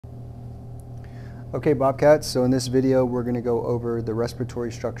Okay, Bobcats, so in this video we're going to go over the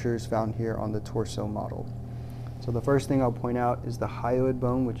respiratory structures found here on the torso model. So the first thing I'll point out is the hyoid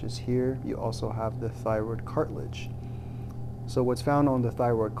bone, which is here. You also have the thyroid cartilage. So what's found on the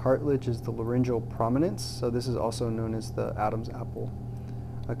thyroid cartilage is the laryngeal prominence, so this is also known as the Adam's apple.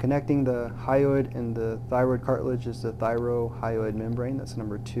 Connecting the hyoid and the thyroid cartilage is the thyrohyoid membrane, that's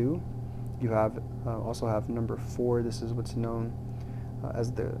number 2. You have also have number 4, this is what's known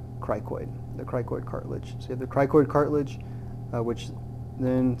as the cricoid cartilage. So you have the cricoid cartilage, which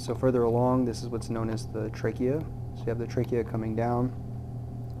then, so further along, this is what's known as the trachea. So you have the trachea coming down.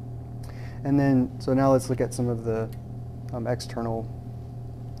 And then, so now let's look at some of the external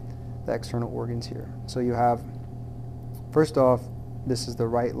organs here. So you have, first off, this is the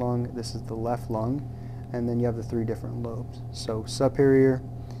right lung, this is the left lung, and then you have the 3 different lobes. So superior,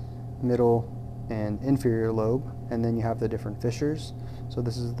 middle, and inferior lobe, and then you have the different fissures. So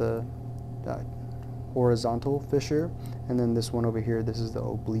this is the horizontal fissure, and then this one over here, this is the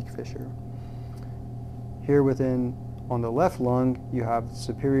oblique fissure. Here on the left lung, you have the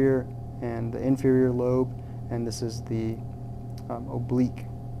superior and the inferior lobe, and this is the oblique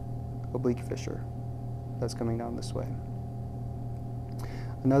fissure that's coming down this way.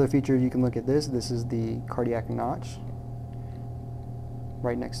 Another feature, you can look at this is the cardiac notch,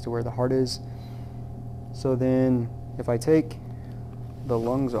 right next to where the heart is. So then, if I take the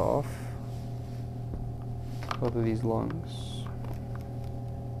lungs off, both of these lungs,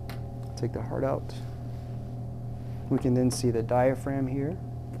 take the heart out, we can then see the diaphragm here.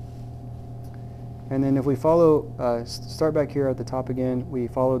 And then if we follow, start back here at the top again, we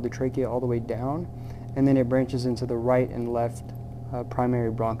follow the trachea all the way down, and then it branches into the right and left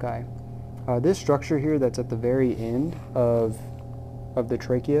primary bronchi. This structure here that's at the very end of the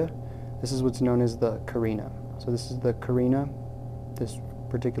trachea, this is what's known as the carina. So this is the carina, this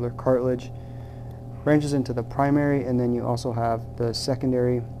particular cartilage, branches into the primary, and then you also have the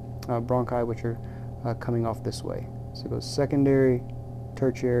secondary bronchi, which are coming off this way. So it goes secondary,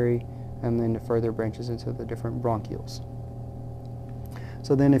 tertiary, and then it further branches into the different bronchioles.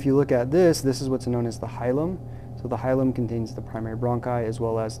 So then if you look at this is what's known as the hilum. So the hilum contains the primary bronchi as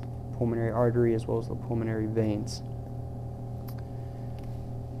well as the pulmonary artery as well as the pulmonary veins.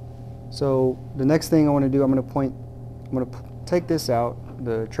 So the next thing I want to do, I'm going to take this out,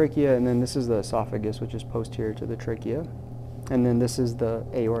 the trachea, and then this is the esophagus, which is posterior to the trachea, and then this is the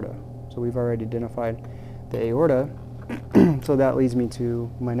aorta. So we've already identified the aorta. So that leads me to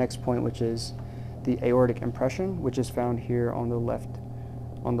my next point, which is the aortic impression, which is found here on the left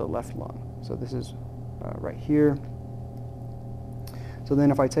lung. So this is right here. So then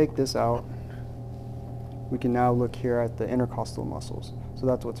if I take this out, we can now look here at the intercostal muscles. So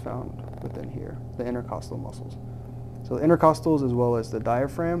that's what's found within here, the intercostal muscles. So the intercostals as well as the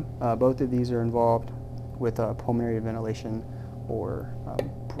diaphragm, both of these are involved with pulmonary ventilation or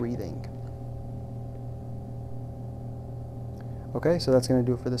breathing. Okay, so that's going to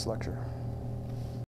do it for this lecture.